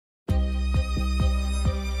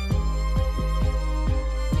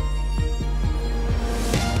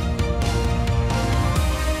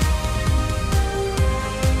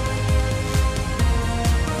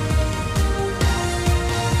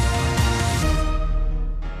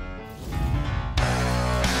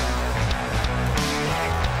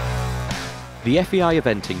The FEI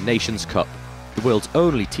Eventing Nations Cup, the world's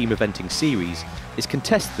only team eventing series, is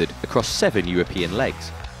contested across 7 European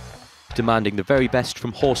legs, demanding the very best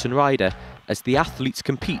from horse and rider as the athletes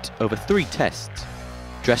compete over 3 tests: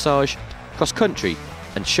 dressage, cross-country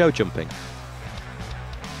and show jumping.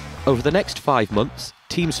 Over the next 5 months,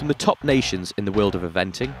 teams from the top nations in the world of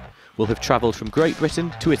eventing will have travelled from Great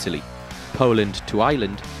Britain to Italy, Poland to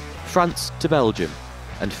Ireland, France to Belgium,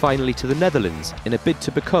 and finally to the Netherlands in a bid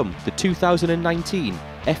to become the 2019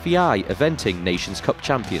 FEI Eventing Nations Cup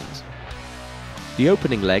champions. The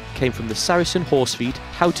opening leg came from the Saracen Horsefeed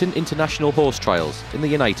Houghton International Horse Trials in the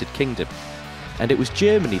United Kingdom, and it was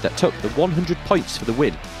Germany that took the 100 points for the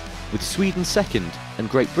win, with Sweden second and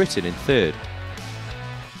Great Britain in third.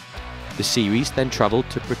 The series then travelled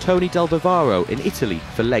to Pratoni del Bavaro in Italy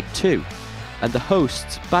for leg 2, and the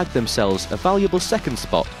hosts bagged themselves a valuable second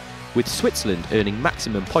spot, with Switzerland earning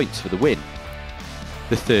maximum points for the win.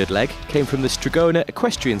 The third leg came from the Stragona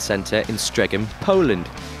Equestrian Centre in Strzegim, Poland,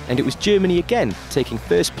 and it was Germany again taking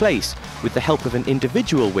first place with the help of an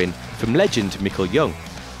individual win from legend Mikkel Jung.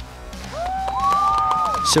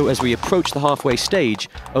 So as we approach the halfway stage,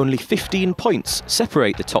 only 15 points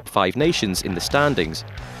separate the top 5 nations in the standings.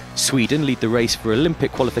 Sweden lead the race for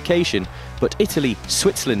Olympic qualification, but Italy,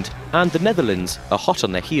 Switzerland and the Netherlands are hot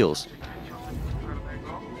on their heels.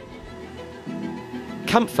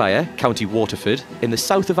 Campfire, County Waterford, in the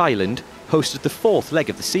south of Ireland, hosted the 4th leg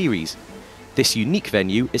of the series. This unique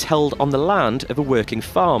venue is held on the land of a working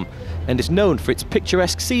farm and is known for its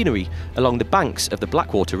picturesque scenery along the banks of the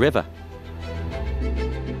Blackwater River.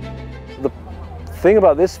 The thing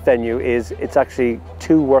about this venue is it's actually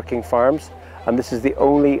 2 working farms, and this is the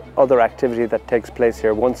only other activity that takes place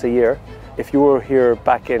here once a year. If you were here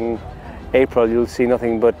back in April, you'll see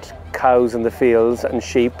nothing but cows in the fields and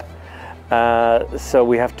sheep. So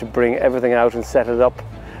we have to bring everything out and set it up.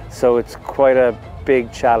 So it's quite a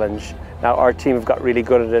big challenge. Now our team have got really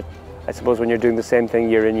good at it. I suppose when you're doing the same thing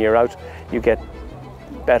year in, year out, you get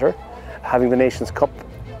better. Having the Nations Cup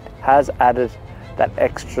has added that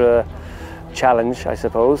extra challenge, I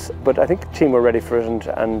suppose. But I think the team were ready for it,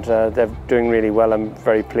 and they're doing really well. I'm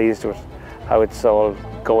very pleased with how it's all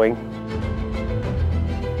going.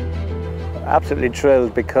 Absolutely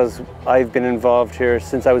thrilled, because I've been involved here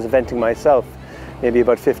since I was eventing myself, maybe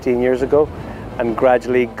about 15 years ago, and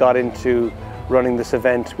gradually got into running this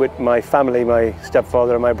event with my family, my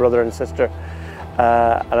stepfather, my brother and sister.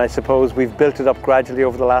 And I suppose we've built it up gradually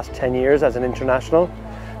over the last 10 years as an international.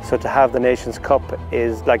 So to have the Nations Cup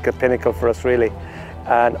is like a pinnacle for us, really.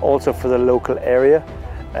 And also for the local area,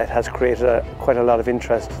 it has created quite a lot of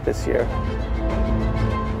interest this year.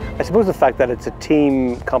 I suppose the fact that it's a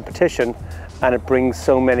team competition and it brings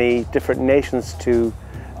so many different nations to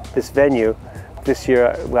this venue. This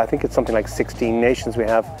year, well, I think it's something like 16 nations we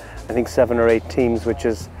have. I think 7 or 8 teams, which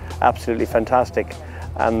is absolutely fantastic.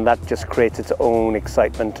 And that just creates its own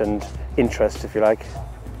excitement and interest, if you like.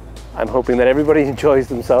 I'm hoping that everybody enjoys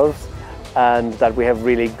themselves and that we have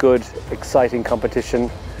really good, exciting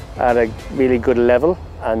competition at a really good level,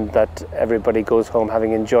 and that everybody goes home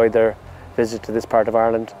having enjoyed their visit to this part of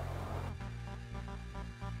Ireland.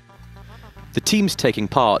 The teams taking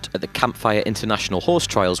part at the Campfire International Horse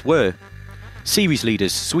Trials were series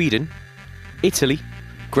leaders Sweden, Italy,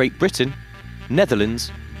 Great Britain,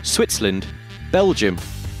 Netherlands, Switzerland, Belgium,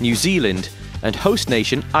 New Zealand and host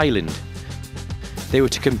nation Ireland. They were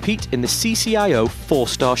to compete in the CCIO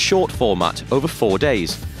 4-star short format over 4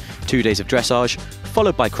 days, 2 days of dressage,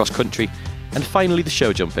 followed by cross-country, and finally the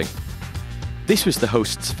show jumping. This was the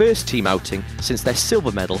hosts' first team outing since their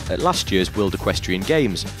silver medal at last year's World Equestrian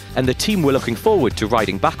Games, and the team were looking forward to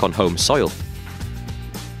riding back on home soil.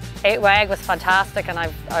 8WEG was fantastic, and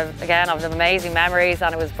I've amazing memories,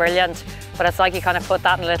 and it was brilliant. But it's like you kind of put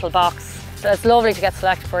that in a little box. So it's lovely to get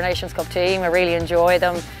selected for a Nations Cup team. I really enjoy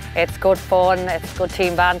them. It's good fun, it's good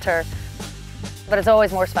team banter. But it's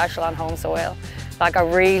always more special on home soil. Like, I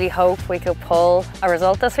really hope we could pull a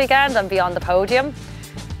result this weekend and be on the podium.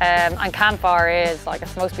 And Campfire is like,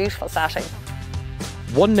 it's the most beautiful setting.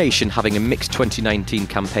 One nation having a mixed 2019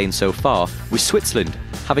 campaign so far was Switzerland.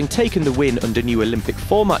 Having taken the win under new Olympic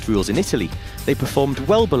format rules in Italy, they performed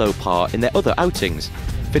well below par in their other outings,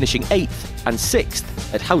 finishing 8th and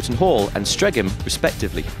 6th at Houghton Hall and Strzegim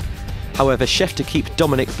respectively. However, chef to keep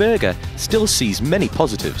Dominic Berger still sees many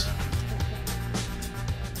positives.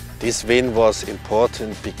 This win was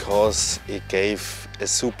important because it gave a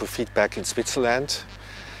super feedback in Switzerland.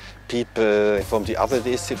 People from the other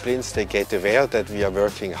disciplines, they get aware that we are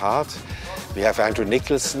working hard. We have Andrew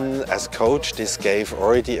Nicholson as coach. This gave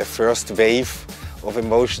already a first wave of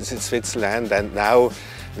emotions in Switzerland, and now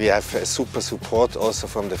We have a super support also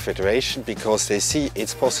from the federation because they see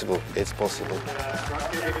it's possible, it's possible.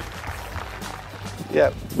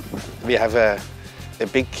 Yeah, we have a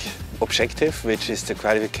big objective, which is the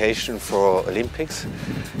qualification for Olympics,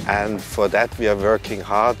 and for that we are working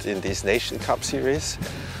hard in this Nation Cup series,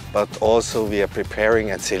 but also we are preparing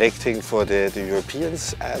and selecting for the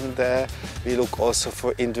Europeans, and we look also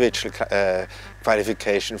for individual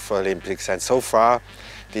qualification for Olympics. And so far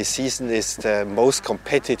this season is the most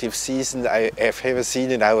competitive season I have ever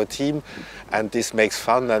seen in our team, and this makes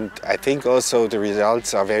fun, and I think also the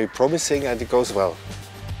results are very promising and it goes well.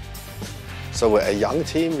 So a young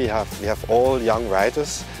team, we have all young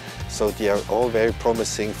riders, so they are all very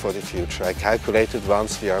promising for the future. I calculated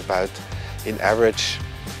once we are about, in average,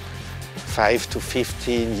 5 to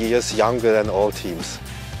 15 years younger than all teams,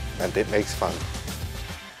 and it makes fun.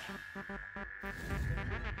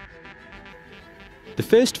 The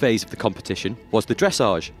first phase of the competition was the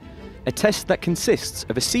dressage, a test that consists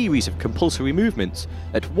of a series of compulsory movements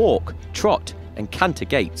at walk, trot and canter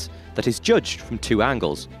gaits that is judged from 2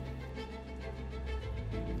 angles.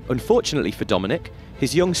 Unfortunately for Dominic,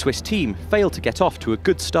 his young Swiss team failed to get off to a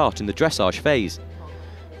good start in the dressage phase.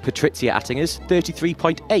 Patricia Attinger's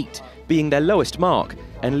 33.8 being their lowest mark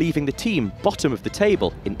and leaving the team bottom of the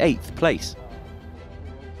table in 8th place.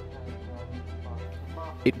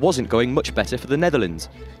 It wasn't going much better for the Netherlands.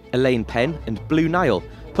 Elaine Penn and Blue Nile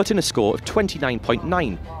put in a score of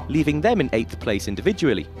 29.9, leaving them in 8th place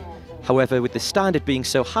individually. However, with the standard being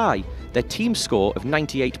so high, their team score of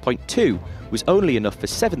 98.2 was only enough for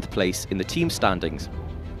 7th place in the team standings.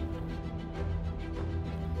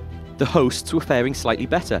 The hosts were faring slightly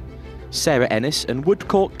better. Sarah Ennis and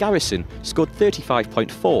Woodcourt Garrison scored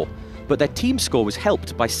 35.4, but their team score was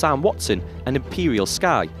helped by Sam Watson and Imperial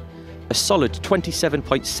Sky. A solid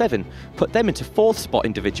 27.7 put them into 4th spot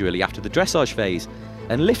individually after the dressage phase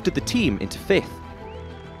and lifted the team into 5th.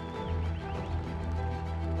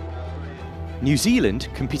 New Zealand,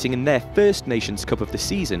 competing in their first Nations Cup of the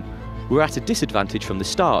season, were at a disadvantage from the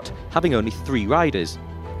start, having only 3 riders.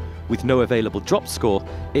 With no available drop score,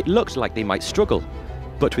 it looked like they might struggle,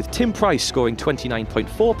 but with Tim Price scoring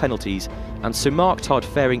 29.4 penalties and Sir Mark Todd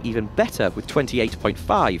faring even better with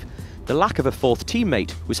 28.5, the lack of a 4th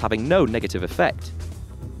teammate was having no negative effect.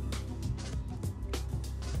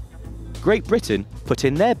 Great Britain put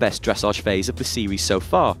in their best dressage phase of the series so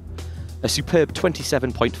far. A superb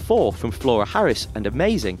 27.4 from Flora Harris and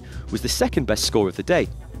Amazing was the 2nd best score of the day.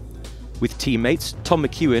 With teammates Tom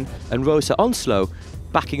McEwen and Rosa Onslow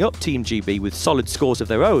backing up Team GB with solid scores of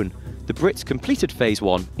their own, the Brits completed Phase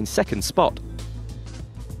 1 in 2nd spot.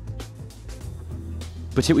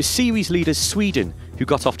 But it was series leaders Sweden who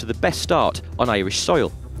got off to the best start on Irish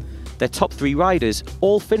soil. Their top 3 riders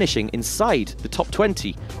all finishing inside the top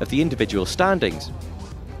 20 of the individual standings.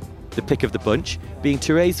 The pick of the bunch being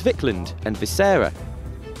Therese Vikland and Visera.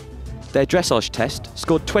 Their dressage test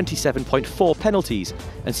scored 27.4 penalties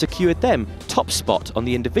and secured them top spot on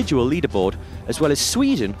the individual leaderboard, as well as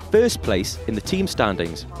Sweden 1st place in the team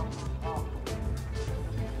standings.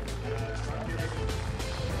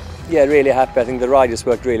 Yeah, really happy. I think the riders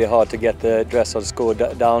worked really hard to get the dressage score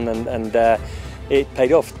down, and it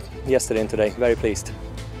paid off yesterday and today. Very pleased.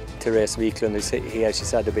 Therese Wiklund is here.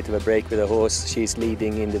 She's had a bit of a break with the horse. She's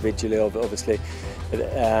leading individually, obviously.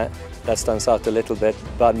 That stands out a little bit,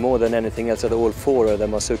 but more than anything else, that all 4 of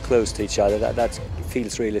them are so close to each other. That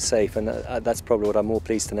feels really safe, and that's probably what I'm more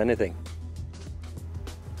pleased than anything.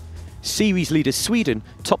 Series leaders Sweden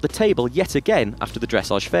topped the table yet again after the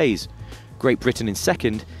dressage phase. Great Britain in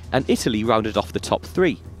 2nd, and Italy rounded off the top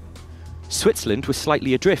 3. Switzerland was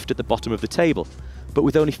slightly adrift at the bottom of the table, but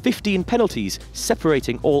with only 15 penalties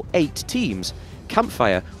separating all 8 teams,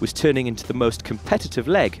 Campfire was turning into the most competitive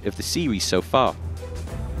leg of the series so far.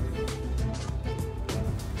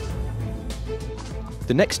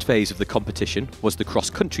 The next phase of the competition was the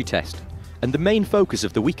cross-country test, and the main focus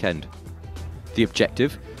of the weekend. The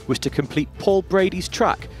objective was to complete Paul Brady's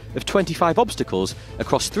track of 25 obstacles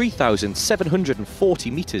across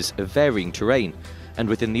 3,740 metres of varying terrain, and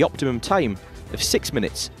within the optimum time of 6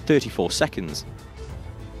 minutes 34 seconds.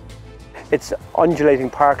 It's undulating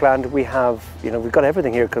parkland. We've got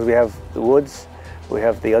everything here because we have the woods, we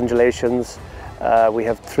have the undulations, we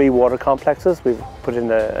have 3 water complexes. We've put in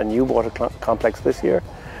a new water complex this year.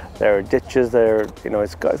 There are ditches.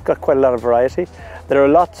 It's got quite a lot of variety. There are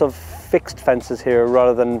lots of fixed fences here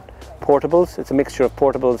rather than portables. It's a mixture of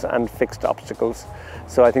portables and fixed obstacles.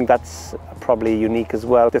 So I think that's probably unique as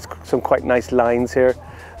well. There's some quite nice lines here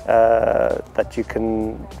that you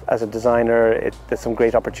can, as a designer, there's some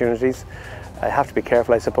great opportunities. I have to be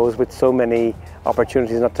careful, I suppose, with so many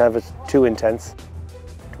opportunities not to have it too intense.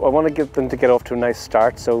 I want to get them to get off to a nice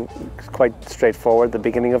start, so it's quite straightforward. The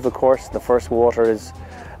beginning of the course, the first water is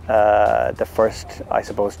the first, I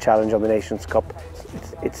suppose, challenge on the Nations Cup.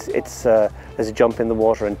 There's a jump in the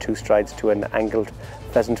water and 2 strides to an angled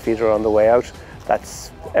pheasant feeder on the way out.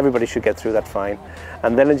 Everybody should get through that fine.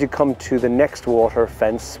 And then as you come to the next water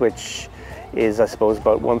fence, which is, I suppose,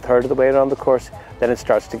 about 1/3 of the way around the course, then it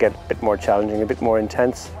starts to get a bit more challenging, a bit more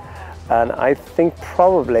intense. And I think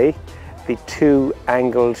probably the 2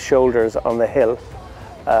 angled shoulders on the hill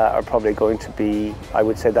are probably going to be, I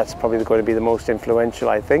would say that's probably going to be the most influential,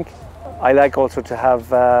 I think. I like also to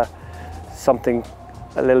have something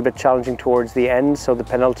a little bit challenging towards the end, so the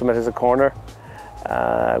penultimate is a corner,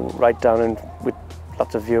 right down with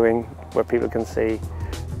lots of viewing where people can see.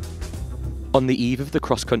 On the eve of the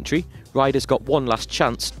cross-country, riders got one last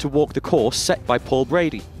chance to walk the course set by Paul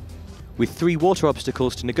Brady. With 3 water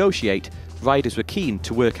obstacles to negotiate, riders were keen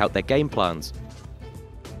to work out their game plans.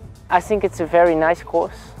 I think it's a very nice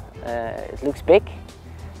course. It looks big,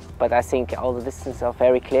 but I think all the distances are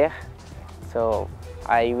very clear. So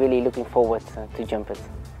I'm really looking forward to jump it.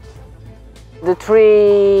 The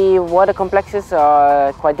 3 water complexes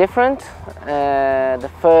are quite different. The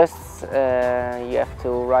first, you have to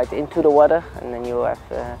ride into the water, and then you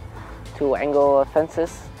have 2 angle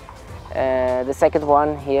fences. The second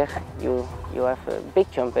one here, you have a big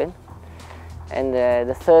jump in. And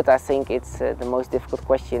the third, I think it's the most difficult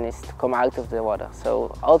question, is to come out of the water.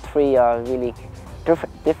 So all 3 are really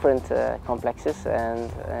different complexes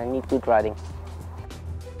and need good riding.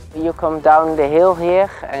 You come down the hill here,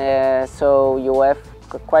 so you have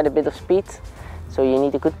quite a bit of speed, so you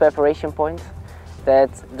need a good preparation point. That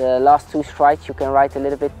the last 2 strides you can ride a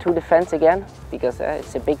little bit to the fence again, because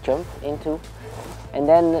it's a big jump into. And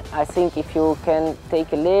then I think if you can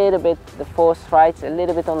take a little bit, the 4 strides, a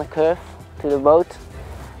little bit on the curve to the boat,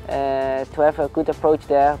 to have a good approach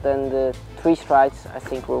there, then the 3 strides I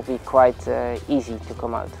think will be quite easy to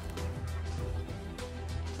come out.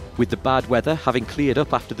 With the bad weather having cleared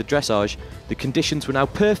up after the dressage, the conditions were now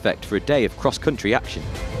perfect for a day of cross-country action.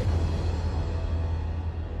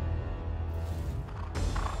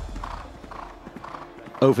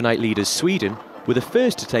 Overnight leaders Sweden were the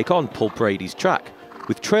first to take on Paul Brady's track,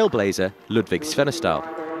 with trailblazer Ludvig Svennesdahl.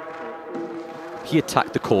 He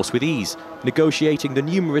attacked the course with ease, negotiating the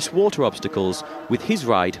numerous water obstacles with his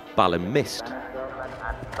ride Ballum Mist.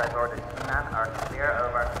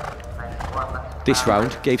 This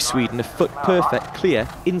round gave Sweden a foot-perfect clear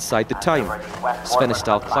inside the time.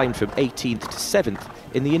 Svennesdahl climbed from 18th to 7th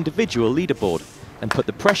in the individual leaderboard and put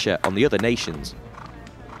the pressure on the other nations.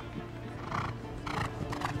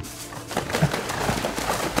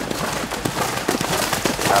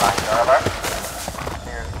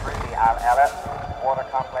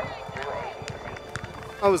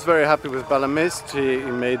 I was very happy with Ballum Mist. He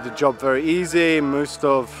made the job very easy. Most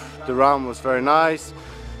of the round was very nice.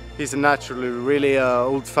 He's a naturally really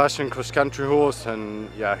old-fashioned cross-country horse, and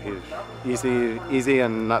yeah, he's easy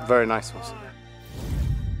and not very nice horse.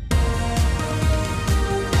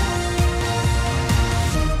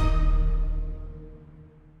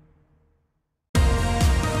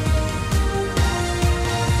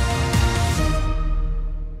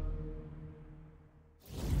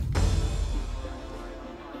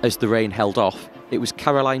 As the rain held off, it was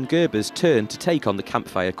Caroline Gerber's turn to take on the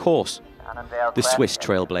campfire course. The Swiss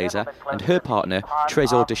trailblazer and her partner,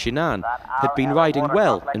 Trésor de Chinan, had been riding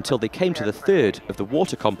well until they came to the 3rd of the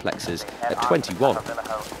water complexes at 21.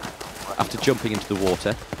 After jumping into the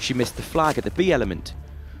water, she missed the flag at the B element.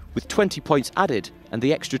 With 20 points added and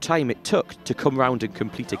the extra time it took to come round and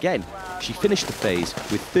complete again, she finished the phase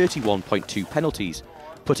with 31.2 penalties,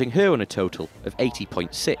 putting her on a total of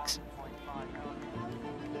 80.6.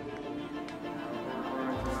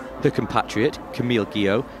 Her compatriot, Camille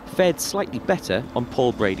Guillot, fared slightly better on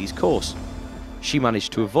Paul Brady's course. She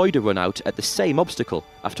managed to avoid a run-out at the same obstacle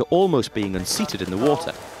after almost being unseated in the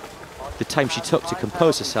water. The time she took to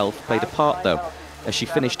compose herself played a part though, as she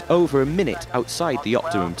finished over a minute outside the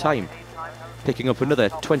optimum time, picking up another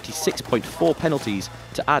 26.4 penalties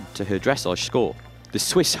to add to her dressage score. The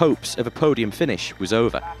Swiss hopes of a podium finish was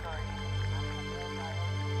over.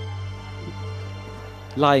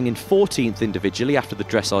 Lying in 14th individually after the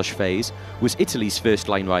dressage phase was Italy's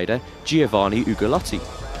first-line rider, Giovanni Ugolotti.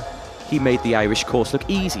 He made the Irish course look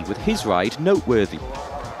easy with his ride noteworthy.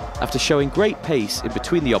 After showing great pace in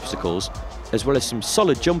between the obstacles, as well as some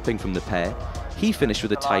solid jumping from the pair, he finished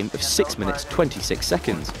with a time of 6 minutes 26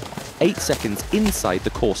 seconds, 8 seconds inside the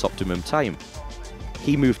course optimum time.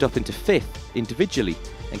 He moved up into 5th individually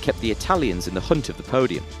and kept the Italians in the hunt of the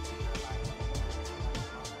podium.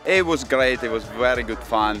 It was great, it was very good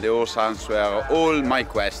fun. The horse answered all my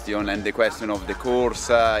questions and the question of the course.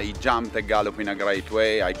 He jumped and galloped in a great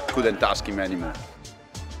way. I couldn't ask him anymore.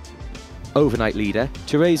 Overnight leader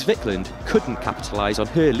Therese Vikland couldn't capitalise on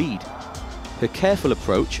her lead. Her careful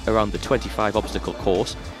approach around the 25 obstacle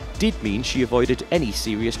course did mean she avoided any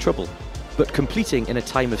serious trouble, but completing in a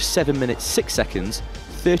time of 7 minutes 6 seconds,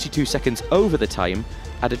 32 seconds over the time,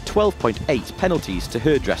 added 12.8 penalties to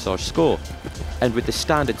her dressage score. And with the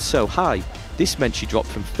standard so high, this meant she dropped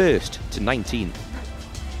from 1st to 19th.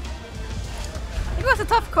 It was a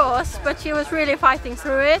tough course, but she was really fighting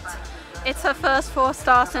through it. It's her first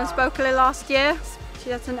 4-star since Berkeley last year.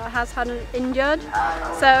 She has had an injured,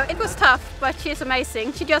 so it was tough, but she's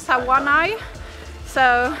amazing. She just had one eye,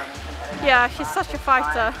 so yeah, she's such a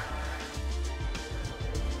fighter.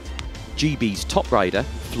 GB's top rider,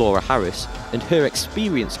 Flora Harris, and her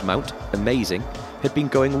experienced mount, Amazing, had been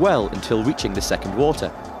going well until reaching the second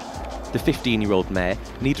water. The 15-year-old mare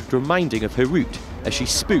needed reminding of her route as she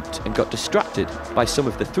spooked and got distracted by some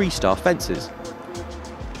of the 3-star fences.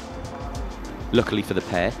 Luckily for the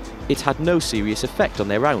pair, it had no serious effect on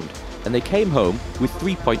their round, and they came home with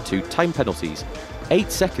 3.2 time penalties,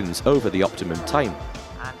 8 seconds over the optimum time.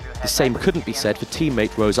 The same couldn't be said for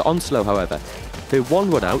teammate Rosa Onslow, however. Her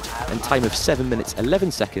one run out and time of 7 minutes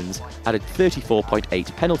 11 seconds added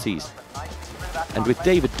 34.8 penalties. And with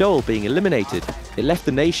David Dole being eliminated, it left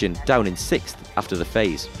the nation down in 6th after the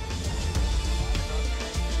phase.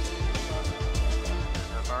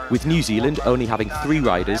 With New Zealand only having 3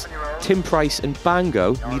 riders, Tim Price and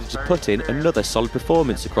Bango needed to put in another solid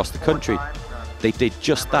performance across the country. They did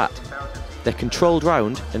just that. Their controlled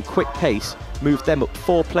round and quick pace moved them up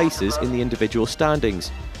 4 places in the individual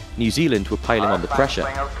standings. New Zealand were piling on the pressure.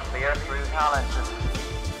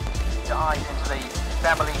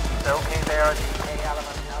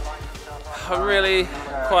 I'm really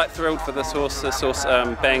quite thrilled for this horse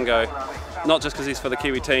Bango. Not just because he's for the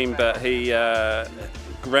Kiwi team, but he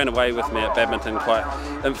ran away with me at badminton quite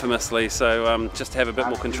infamously, so just to have a bit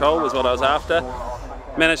more control was what I was after.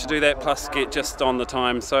 Managed to do that plus get just on the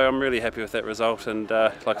time, so I'm really happy with that result. And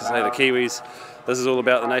like I say, the Kiwis, this is all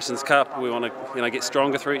about the Nations Cup. We want to get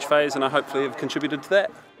stronger through each phase, and I hopefully have contributed to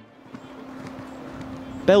that.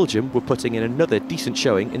 Belgium were putting in another decent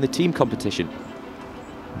showing in the team competition.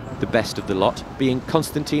 The best of the lot being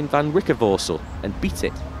Constantine van Rickevorsel, and beat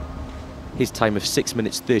it. His time of 6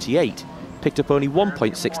 minutes 38 picked up only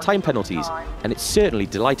 1.6 time penalties, and it certainly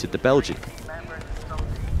delighted the Belgian.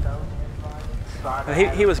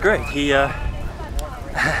 He was great.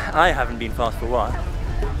 I haven't been fast for a while.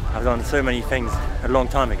 I've done so many things a long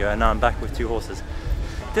time ago, and now I'm back with 2 horses.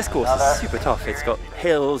 This course is super tough. It's got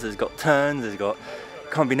hills, it's got turns, it's got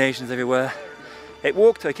combinations everywhere. It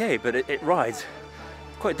walked okay, but it rides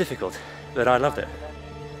quite difficult, but I loved it.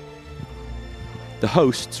 The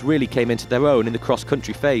hosts really came into their own in the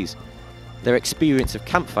cross-country phase. Their experience of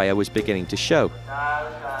campfire was beginning to show.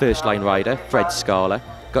 First-line rider Fred Scala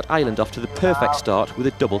got Ireland off to the perfect start with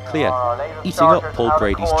a double clear, eating up Paul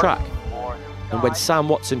Brady's track. And when Sam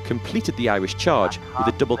Watson completed the Irish charge with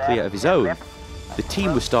a double clear of his own, the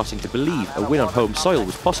team was starting to believe a win on home soil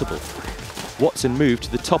was possible. Watson moved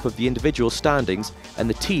to the top of the individual standings, and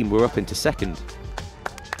the team were up into second.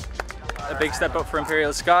 A big step up for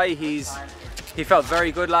Imperial Sky. He felt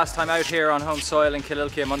very good last time out here on home soil in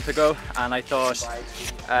Kililkey a month ago, and I thought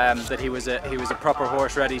that he was a proper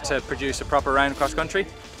horse ready to produce a proper round cross country,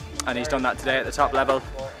 and he's done that today at the top level.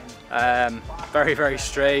 Very, very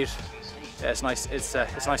straight. Yeah, it's nice. It's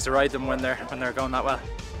nice to ride them when they're going that well.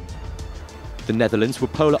 The Netherlands were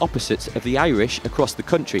polar opposites of the Irish across the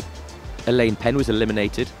country. Elaine Penn was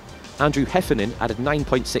eliminated, Andrew Heffernan added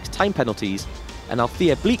 9.6 time penalties, and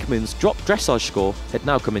Althea Bleekman's drop dressage score had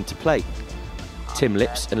now come into play. Tim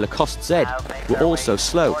Lips and Lacoste Zed were also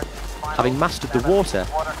slow. Having mastered the water,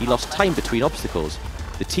 he lost time between obstacles.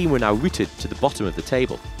 The team were now routed to the bottom of the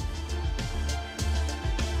table.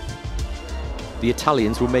 The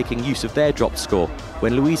Italians were making use of their dropped score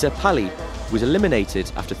when Luisa Palli was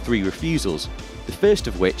eliminated after 3 refusals, the first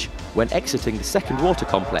of which when exiting the second water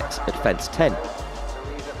complex at fence 10.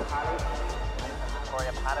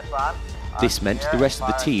 This meant the rest of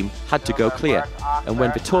the team had to go clear, and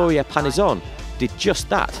when Vittoria Panizon did just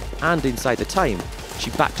that, and inside the time, she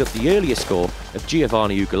backed up the earlier score of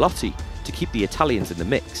Giovanni Ugolotti to keep the Italians in the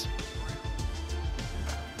mix.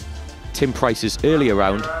 Tim Price's earlier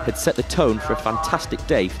round had set the tone for a fantastic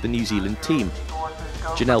day for the New Zealand team.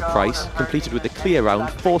 Janelle Price completed with a clear round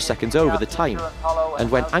 4 seconds over the time, and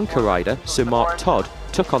when anchor rider Sir Mark Todd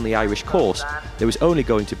took on the Irish course, there was only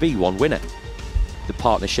going to be one winner. The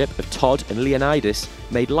partnership of Todd and Leonidas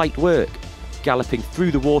made light work. galloping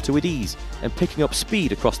through the water with ease and picking up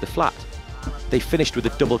speed across the flat. They finished with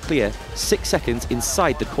a double clear 6 seconds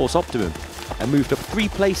inside the course optimum and moved up 3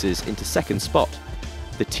 places into second spot.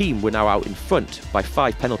 The team were now out in front by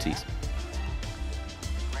 5 penalties.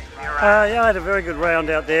 Yeah, I had a very good round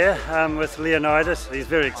out there with Leonidas. He's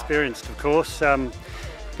very experienced, of course,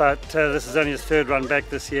 but this is only his 3rd run back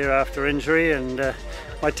this year after injury, and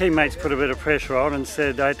my teammates put a bit of pressure on and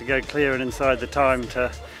said I had to go clear and inside the time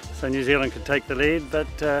so New Zealand could take the lead, but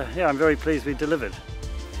yeah, I'm very pleased we delivered.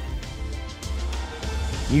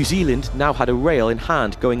 New Zealand now had a rail in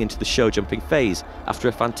hand going into the show jumping phase after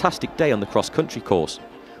a fantastic day on the cross-country course,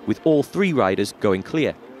 with all 3 riders going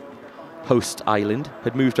clear. Hosts Ireland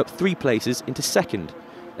had moved up 3 places into second,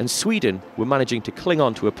 and Sweden were managing to cling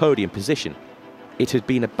on to a podium position. It had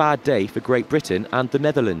been a bad day for Great Britain and the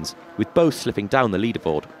Netherlands, with both slipping down the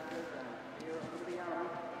leaderboard.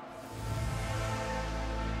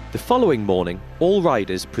 The following morning, all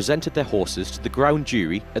riders presented their horses to the ground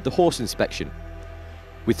jury at the horse inspection.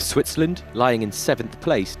 With Switzerland lying in 7th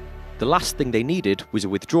place, the last thing they needed was a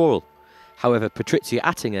withdrawal. However, Patricia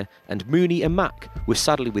Attinger and Mooney and Mack were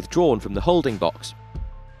sadly withdrawn from the holding box.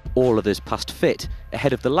 All others passed fit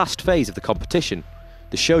ahead of the last phase of the competition,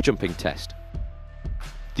 the show jumping test.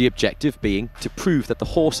 The objective being to prove that the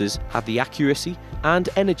horses have the accuracy and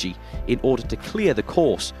energy in order to clear the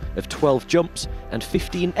course of 12 jumps and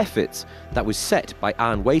 15 efforts that was set by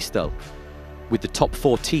Anne Waistell. With the top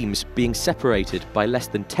 4 teams being separated by less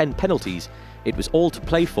than 10 penalties, it was all to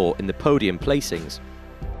play for in the podium placings.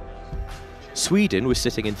 Sweden was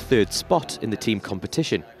sitting in 3rd spot in the team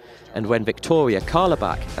competition, and when Victoria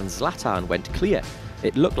Karlabach and Zlatan went clear,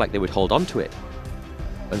 it looked like they would hold on to it.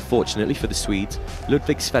 Unfortunately for the Swedes,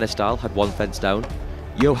 Ludvig Svennesdahl had 1 fence down,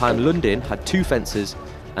 Johan Lundin had 2 fences,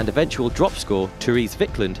 and eventual drop score Therese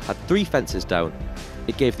Wickland had 3 fences down.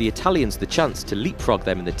 It gave the Italians the chance to leapfrog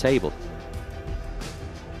them in the table.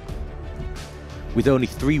 With only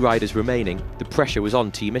 3 riders remaining, the pressure was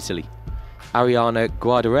on Team Italy. Arianna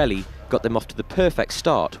Guardarelli got them off to the perfect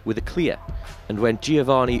start with a clear, and when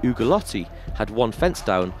Giovanni Ugolotti had 1 fence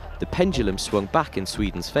down, the pendulum swung back in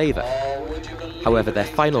Sweden's favour. However, their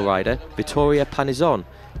final rider, Vittoria Panizon,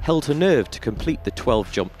 held her nerve to complete the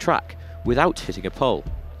 12-jump track without hitting a pole.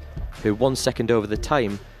 Her 1 second over the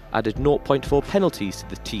time added 0.4 penalties to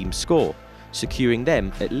the team's score, securing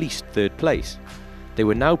them at least 3rd place. They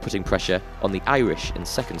were now putting pressure on the Irish in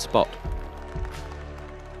 2nd spot.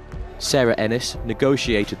 Sarah Ennis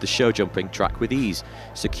negotiated the show jumping track with ease,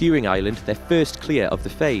 securing Ireland their first clear of the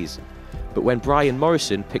phase. But when Brian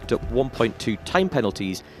Morrison picked up 1.2 time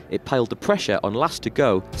penalties, it piled the pressure on last to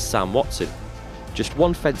go Sam Watson. Just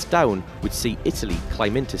 1 fence down would see Italy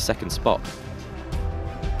climb into 2nd spot.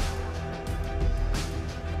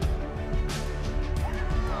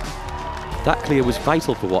 That clear was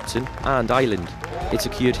vital for Watson and Ireland. It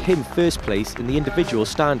secured him 1st place in the individual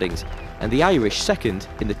standings and the Irish 2nd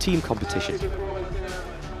in the team competition.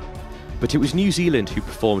 But it was New Zealand who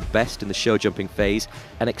performed best in the show jumping phase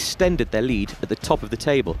and extended their lead at the top of the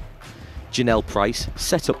table. Janelle Price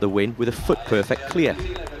set up the win with a foot-perfect clear.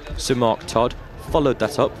 Sir Mark Todd followed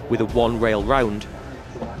that up with a 1-rail round.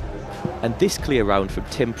 And this clear round from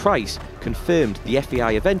Tim Price confirmed the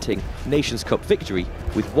FEI Eventing Nations Cup victory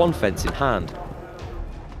with 1 fence in hand.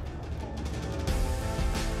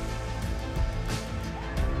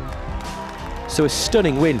 So a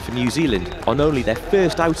stunning win for New Zealand on only their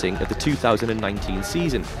 1st outing of the 2019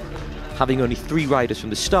 season. Having only 3 riders from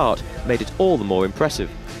the start made it all the more impressive.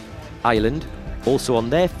 Ireland, also on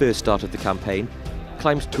their 1st start of the campaign,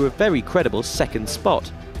 climbed to a very credible 2nd spot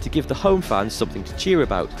to give the home fans something to cheer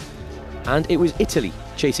about. And it was Italy,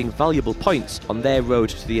 chasing valuable points on their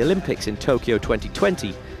road to the Olympics in Tokyo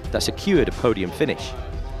 2020, that secured a podium finish.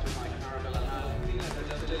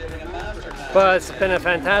 Well, it's been a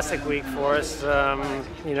fantastic week for us.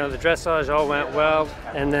 You know, the dressage all went well,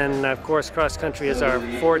 and then of course cross country is our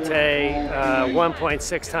forte.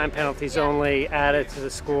 1.6 time penalties only added to the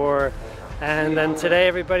score, and then today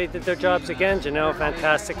everybody did their jobs again. Janelle,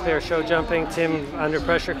 fantastic clear show jumping. Tim, under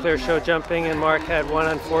pressure, clear show jumping, and Mark had 1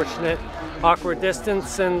 unfortunate awkward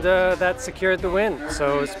distance, and that secured the win.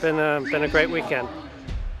 So it's been a great weekend.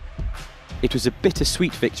 It was a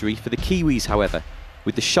bittersweet victory for the Kiwis, however,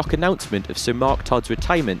 with the shock announcement of Sir Mark Todd's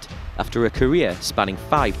retirement after a career spanning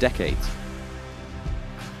 5 decades.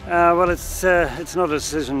 Well, it's not a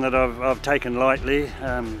decision that I've taken lightly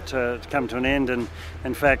to come to an end, and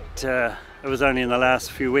in fact it was only in the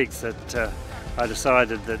last few weeks that I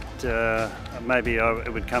decided that maybe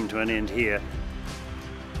it would come to an end here.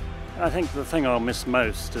 I think the thing I'll miss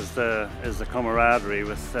most is the camaraderie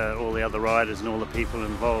with all the other riders and all the people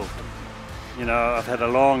involved. You know, I've had a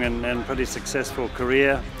long and pretty successful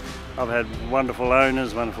career. I've had wonderful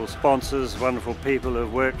owners, wonderful sponsors, wonderful people who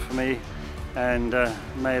have worked for me, and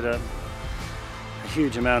made a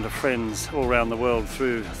huge amount of friends all around the world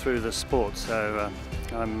through this sport. So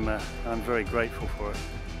I'm very grateful for it.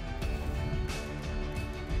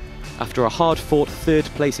 After a hard-fought third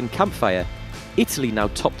place in campfire, Italy now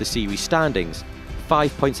top the series standings,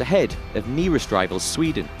 5 points ahead of nearest rivals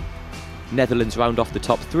Sweden. Netherlands round off the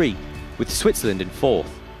top 3, with Switzerland in 4th.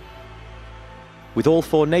 With all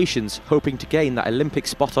 4 nations hoping to gain that Olympic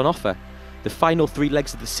spot on offer, the final 3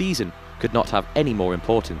 legs of the season could not have any more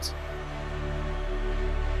importance.